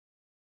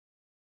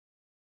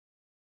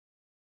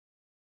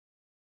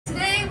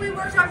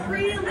worked on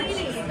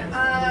pre-leading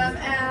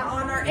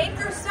on our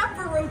anchor step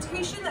for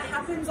rotation that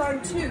happens on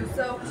 2.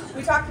 So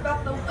we talked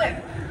about the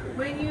whip.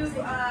 When you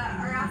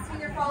are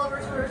asking your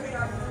followers to rotate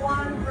on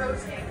 1,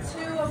 rotate 2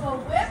 of a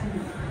whip,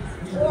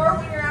 or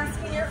when you're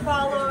asking your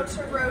follow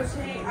to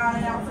rotate on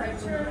an outside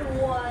turn,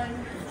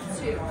 1,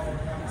 2.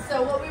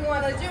 So what we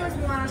want to do is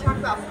we want to talk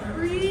about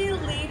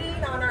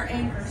pre-leading on our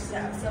anchor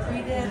step. So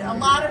we did a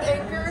lot of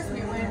anchors.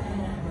 We went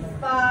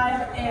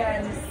 5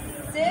 and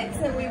 6,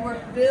 and we were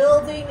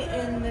building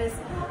in this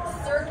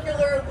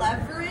circular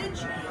leverage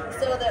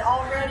so that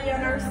already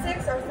on our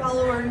 6, our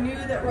follower knew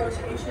that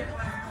rotation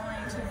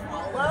was going to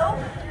follow,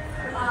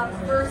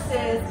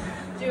 versus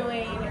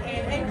doing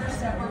an anchor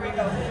step where we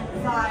go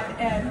 5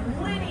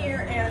 and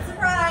linear and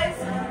surprise,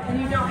 and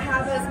you don't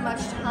have as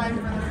much time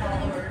for the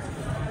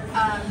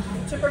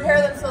followers to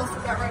prepare themselves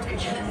for that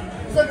rotation.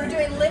 So if we're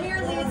doing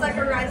linear leads like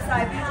a right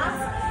side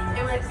pass,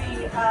 it would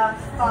be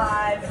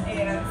 5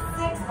 and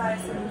 6 by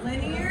some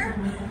linear.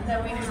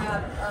 Then we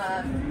have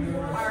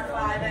our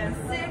 5 and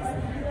 6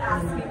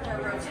 asking for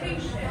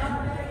rotation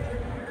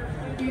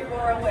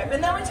or a whip.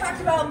 And then we talked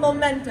about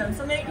momentum.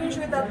 So making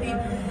sure that the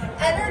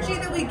energy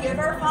that we give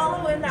our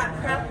follow in that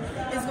prep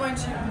is going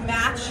to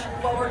match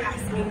what we're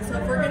asking.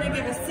 So if we're going to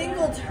give a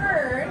single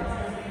turn,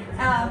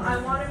 I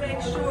want to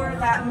make sure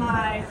that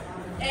my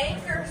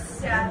anchor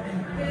step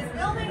is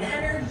building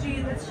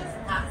energy that's just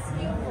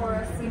asking for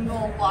a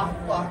single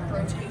block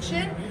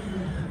rotation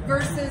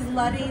versus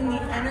letting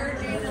the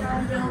energy that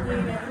I'm building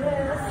in this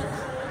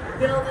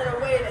build in a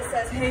way that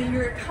says, hey,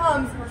 here it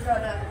comes, we're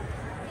gonna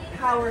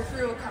power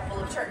through a couple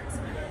of turns.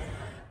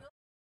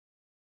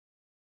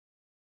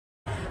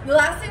 The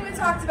last thing we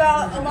talked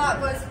about a lot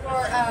was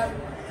for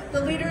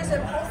the leaders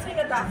and pulsing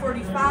at that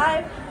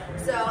 45.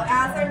 So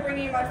as I'm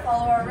bringing my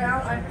follower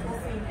around, I'm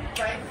pulsing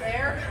right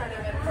there, kind of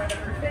in front of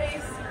her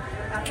face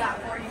at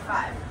that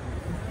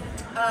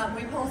 45.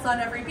 We pulse on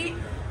every beat.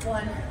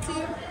 1, 2,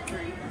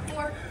 3,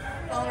 4.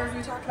 Followers,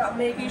 we talked about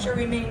making sure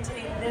we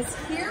maintain this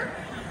here,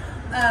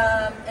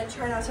 and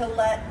try not to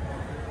let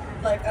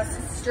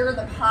us stir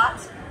the pot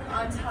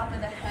on top of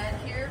the head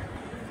here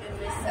in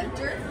the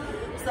center.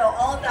 So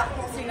all of that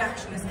pulsing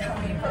action is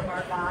coming from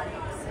our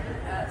bodies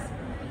as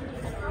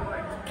we're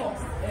going to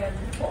pulse and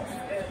pulse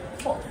and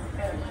pulse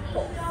and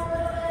pulse.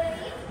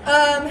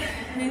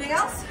 Anything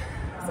else?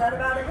 Is that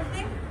about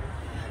everything?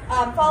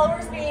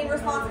 Followers being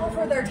responsible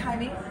for their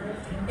timing.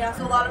 Yeah,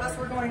 so a lot of us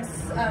were going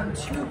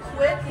too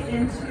quick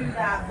into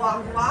that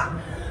walk.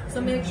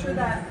 So make sure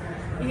that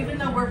even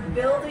though we're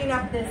building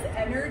up this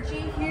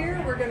energy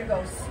here, we're going to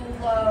go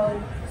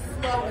slow,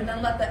 and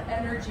then let the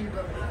energy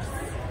release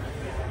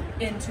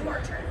into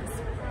our turns.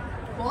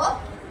 Cool?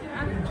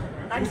 Yeah.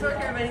 Nice work,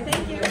 everybody.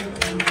 Thank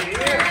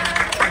you.